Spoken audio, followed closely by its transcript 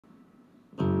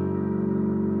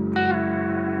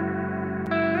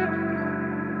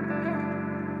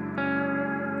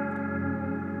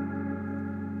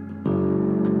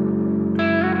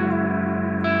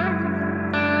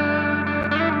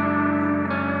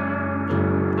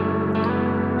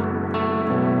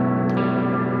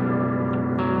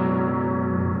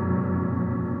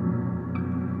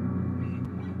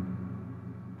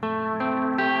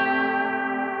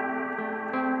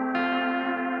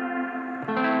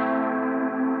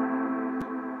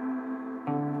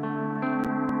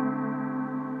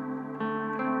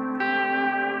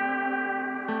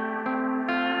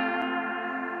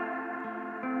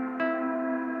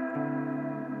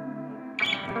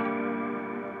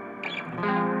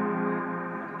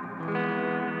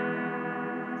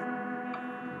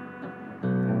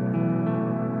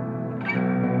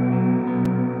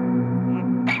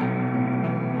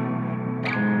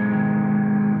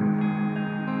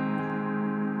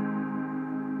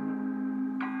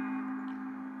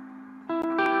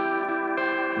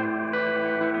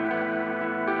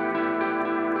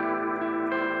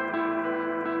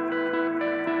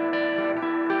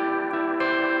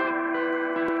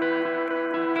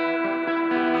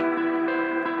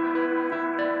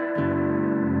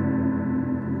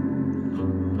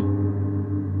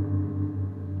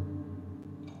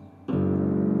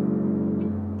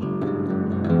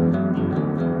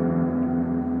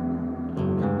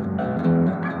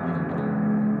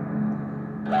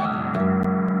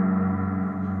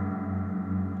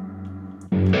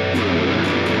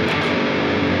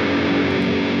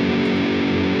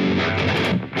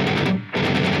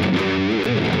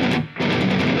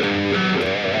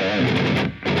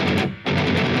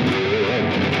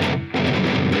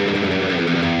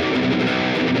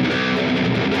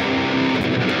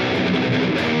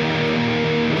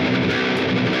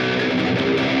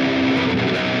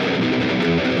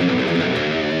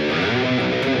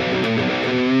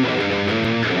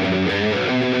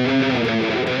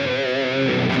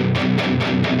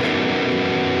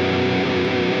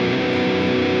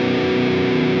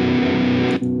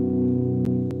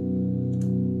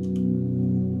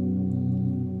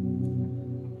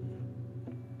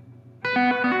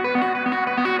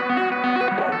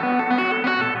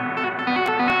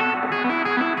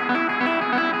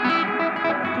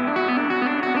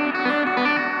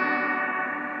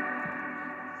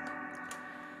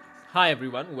Hi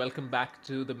everyone, welcome back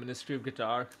to the Ministry of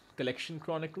Guitar Collection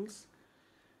Chronicles.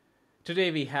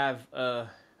 Today we have a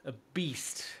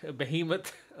beast, a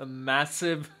behemoth, a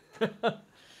massive.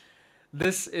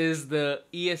 This is the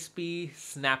ESP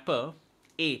Snapper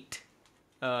 8.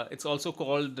 It's also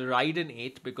called the Raiden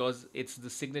 8 because it's the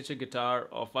signature guitar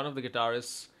of one of the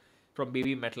guitarists from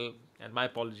Babymetal. And my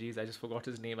apologies, I just forgot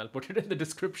his name. I'll put it in the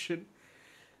description.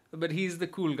 But he's the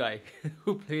cool guy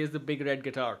who plays the big red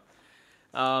guitar.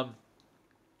 Um,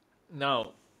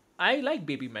 Now, I like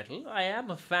Babymetal. I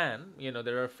am a fan.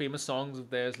 There are famous songs of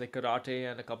theirs like Karate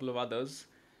and a couple of others.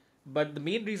 But the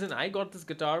main reason I got this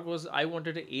guitar was I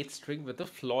wanted an 8 string with a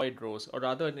Floyd rose, or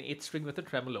rather an 8 string with a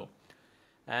tremolo.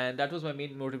 And that was my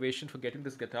main motivation for getting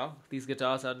this guitar. These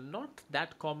guitars are not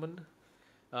that common,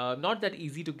 not that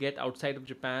easy to get outside of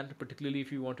Japan, particularly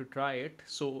if you want to try it.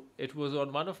 So it was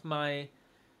on one of my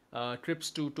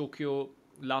trips to Tokyo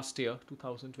last year,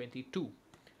 2022,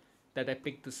 that I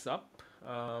picked this up.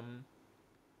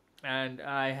 And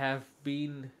I have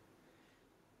been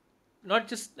not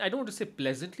just, I don't want to say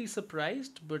pleasantly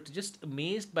surprised, but just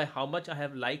amazed by how much I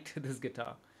have liked this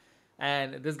guitar.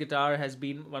 And this guitar has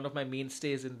been one of my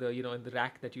mainstays in the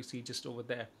rack that you see just over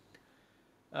there.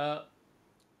 Uh,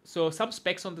 so some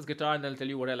specs on this guitar, and I'll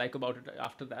tell you what I like about it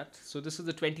after that. So this is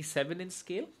the 27-inch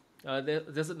scale.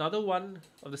 There's another one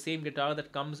of the same guitar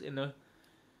that comes in a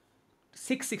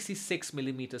 666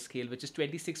 millimeter scale, which is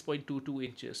 26.22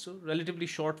 inches, so relatively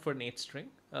short for an 8 string.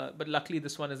 But luckily,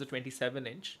 this one is a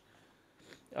 27-inch.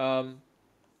 Um,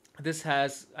 this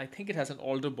has, I think it has an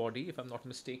alder body, if I'm not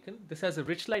mistaken. This has a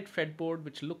rich light fretboard,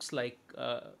 which looks like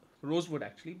rosewood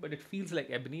actually, but it feels like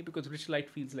ebony because rich light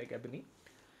feels like ebony.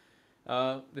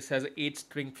 This has an 8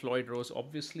 string Floyd rose,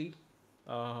 obviously.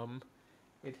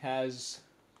 It has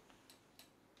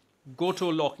Goto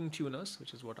locking tuners,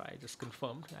 which is what I just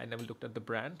confirmed. I never looked at the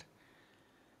brand.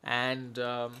 And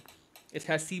it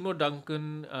has Seymour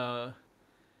Duncan.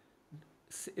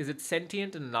 Is it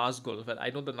Sentient and Nazgul? Well,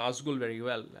 I know the Nazgul very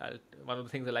well. One of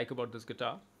the things I like about this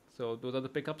guitar. So those are the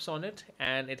pickups on it.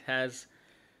 And it has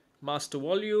master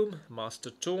volume,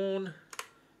 master tone,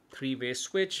 three-way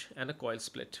switch, and a coil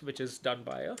split, which is done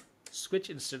by a switch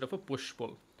instead of a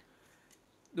push-pull.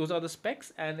 Those are the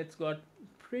specs, and it's got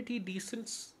pretty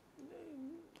decent,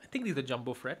 I think these are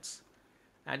jumbo frets,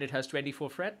 and it has 24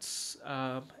 frets.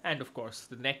 And of course,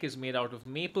 the neck is made out of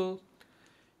maple,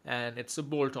 and it's a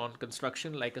bolt on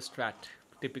construction like a Strat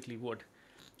typically would.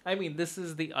 I mean, this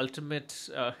is the ultimate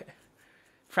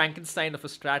Frankenstein of a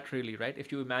Strat, really, right?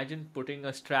 If you imagine putting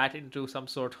a Strat into some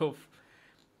sort of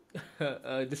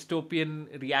a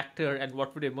dystopian reactor and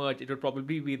what would emerge, it would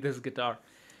probably be this guitar.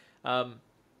 Um,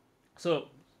 so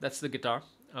that's the guitar.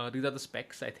 These are the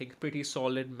specs. I think pretty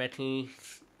solid metal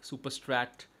super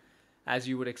Strat, as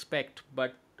you would expect,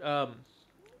 but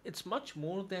it's much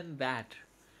more than that.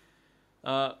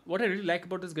 What I really like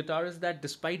about this guitar is that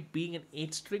despite being an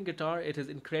 8 string guitar, it is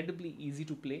incredibly easy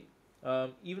to play.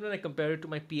 Even when I compare it to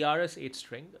my PRS 8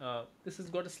 string, this has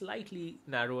got a slightly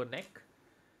narrower neck,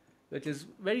 which is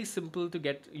very simple to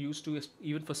get used to,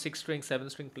 even for 6 string, 7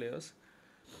 string players.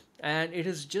 And it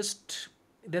is just,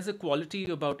 there's a quality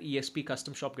about ESP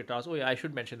Custom Shop guitars. Oh, yeah, I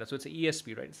should mention that. So it's an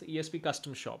ESP, right? It's an ESP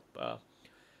Custom Shop.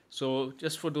 So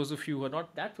just for those of you who are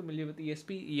not that familiar with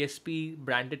ESP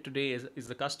branded today is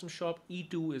the Custom Shop.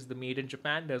 E2 is the made in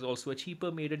Japan. There's also a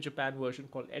cheaper made in Japan version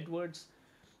called Edwards.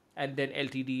 And then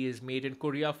LTD is made in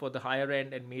Korea for the higher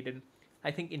end and made in,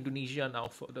 I think, Indonesia now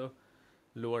for the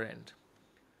lower end.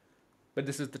 But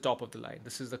this is the top of the line.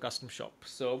 This is the Custom Shop.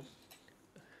 So,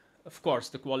 of course,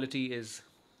 the quality is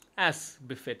as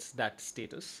befits that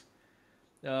status.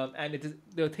 And it is,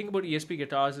 the thing about ESP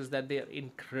guitars is that they are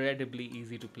incredibly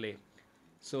easy to play.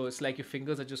 So it's like your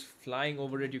fingers are just flying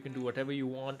over it. You can do whatever you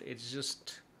want. It's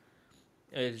just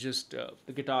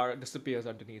the guitar disappears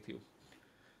underneath you.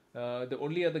 The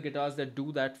only other guitars that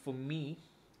do that for me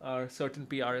are certain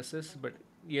PRSs, but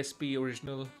ESP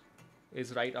original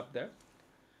is right up there.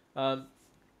 Um,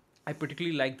 I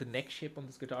particularly like the neck shape on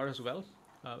this guitar as well.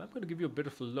 I'm going to give you a bit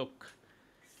of a look.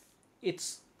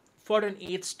 It's for an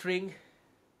 8 string,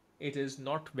 it is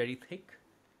not very thick.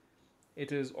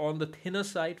 It is on the thinner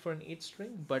side for an 8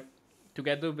 string, but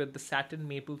together with the satin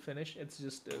maple finish, it's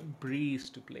just a breeze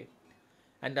to play.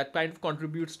 And that kind of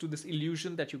contributes to this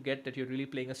illusion that you get that you're really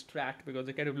playing a Strat, because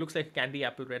it kind of looks like a candy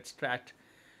apple red Strat.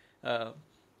 Uh,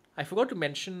 I forgot to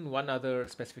mention one other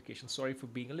specification. Sorry for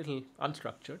being a little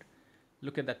unstructured.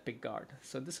 Look at that pick guard.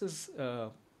 So this is,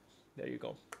 there you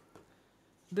go.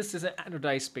 This is an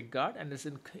anodized pick guard, and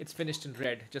it's finished in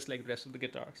red, just like the rest of the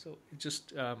guitar. So it's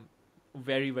just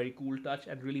very, very cool touch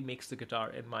and really makes the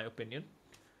guitar, in my opinion.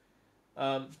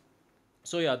 Um,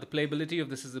 So yeah, the playability of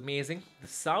this is amazing. The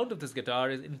sound of this guitar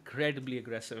is incredibly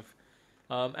aggressive,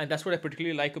 and that's what I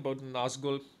particularly like about the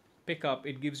Nazgul pickup.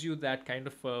 It gives you that kind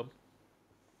of well,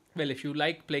 if you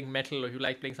like playing metal or you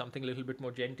like playing something a little bit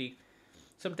more genty,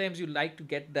 sometimes you like to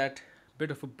get that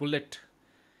bit of a bullet,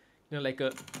 like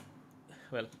a,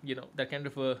 well, that kind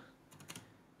of a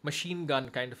machine gun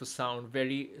kind of a sound,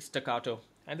 very staccato.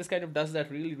 And this kind of does that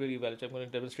really, really well, which I'm going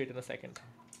to demonstrate in a second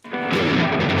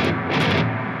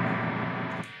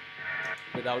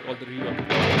without all the reverb.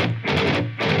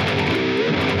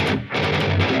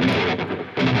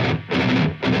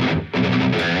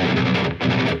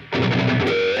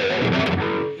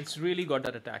 It's really got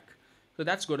that attack. So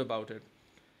that's good about it.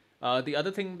 The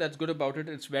other thing that's good about it,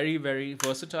 it's very, very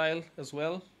versatile as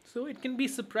well. So it can be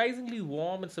surprisingly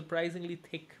warm and surprisingly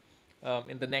thick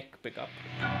in the neck pickup.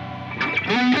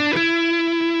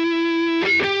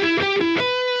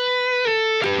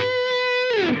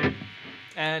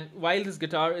 And while this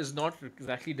guitar is not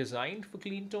exactly designed for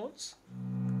clean tones,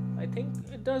 I think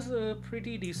it does a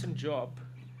pretty decent job.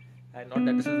 And not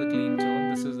that this is a clean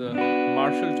tone, this is a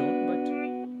Marshall tone, but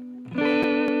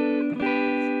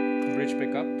bridge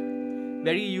pickup.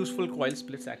 Very useful coil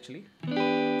splits actually.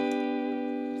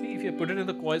 See, if you put it in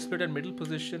the coil split and middle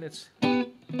position, it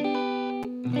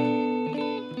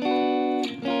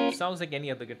sounds like any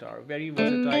other guitar. Very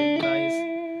versatile, nice,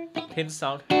 thin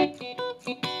sound.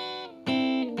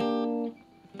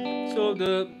 So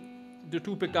the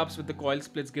two pickups with the coil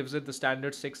splits gives it the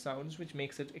standard 6 sounds, which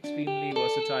makes it extremely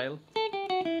versatile.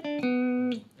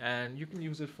 And you can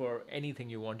use it for anything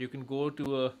you want. You can go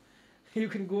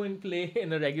and play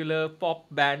in a regular pop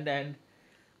band and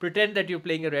pretend that you're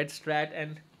playing a Red Strat,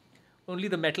 and only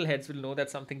the metalheads will know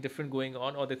that's something different going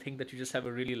on, or they think that you just have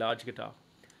a really large guitar.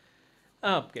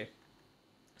 Okay.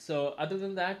 So other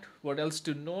than that, what else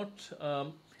to note?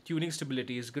 Tuning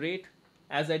stability is great.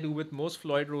 As I do with most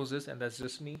Floyd Roses, and that's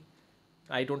just me,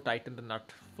 I don't tighten the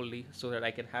nut fully so that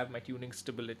I can have my tuning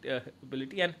stability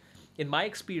ability. And in my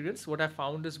experience, what I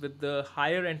found is with the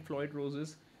higher end Floyd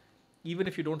Roses, even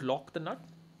if you don't lock the nut,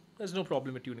 there's no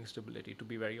problem with tuning stability, to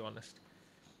be very honest.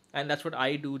 And that's what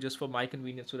I do just for my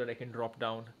convenience, so that I can drop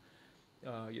down,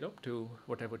 to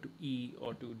whatever, to E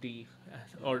or to D,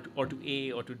 or to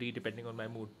A or to D, depending on my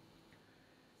mood.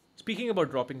 Speaking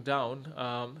about dropping down,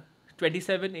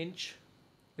 27 inch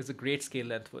is a great scale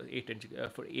length for 8 inch,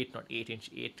 for 8, not 8 inch,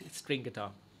 8 string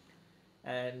guitar.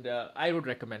 And I would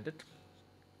recommend it.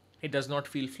 It does not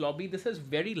feel flobby. This has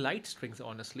very light strings,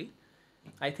 honestly.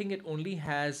 I think it only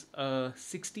has a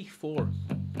 64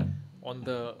 on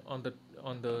the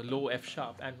low F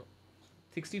sharp, and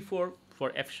 64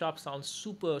 for F sharp sounds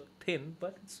super thin,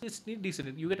 but it's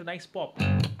decent. You get a nice pop.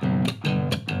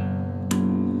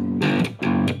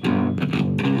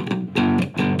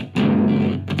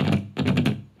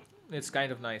 It's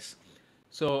kind of nice.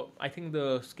 So I think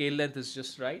the scale length is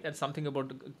just right, and something about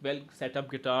the well set up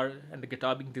guitar and the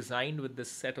guitar being designed with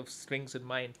this set of strings in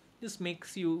mind just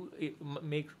gives you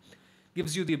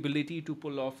the ability to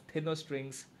pull off thinner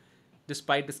strings,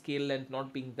 despite the scale length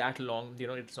not being that long.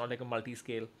 It's not like a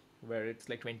multi-scale where it's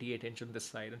like 28 inch on this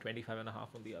side and 25.5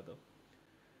 on the other.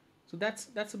 So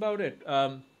that's about it.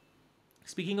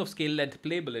 Speaking of scale length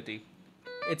playability,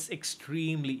 it's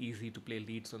extremely easy to play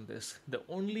leads on this. The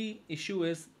only issue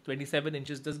is 27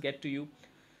 inches does get to you.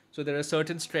 So there are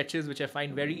certain stretches which I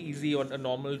find very easy on a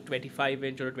normal 25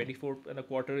 inch or a 24 and a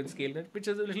quarter in scale length, which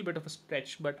is a little bit of a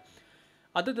stretch. But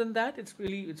other than that, it's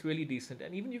really decent.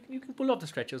 And even you can pull off the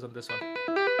stretches on this one.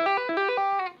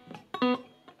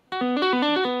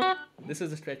 This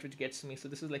is the stretch which gets me. So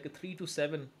this is like a 3 to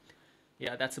 7.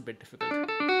 Yeah, that's a bit difficult.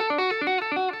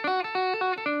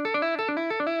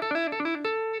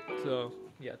 So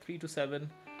yeah, 3 to 7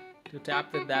 to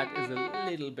tap with that is a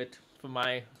little bit for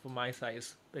my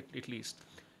size at least.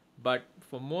 But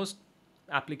for most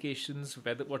applications,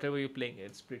 whatever you're playing,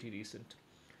 it's pretty decent.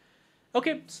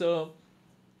 Okay, so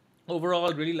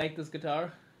overall, really like this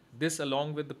guitar. This,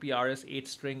 along with the PRS 8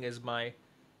 string,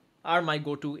 are my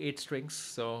go-to 8 strings.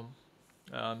 So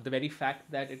the very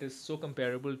fact that it is so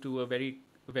comparable to a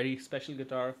very special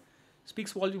guitar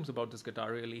speaks volumes about this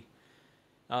guitar, really.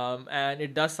 And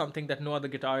it does something that no other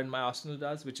guitar in my arsenal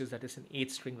does, which is that it's an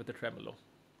 8 string with a tremolo.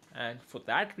 And for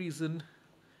that reason,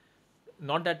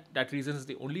 not that reason is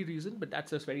the only reason, but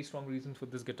that's a very strong reason for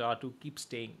this guitar to keep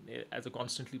staying as a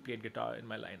constantly played guitar in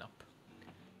my lineup.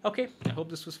 Okay, I hope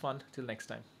this was fun. Till next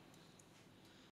time.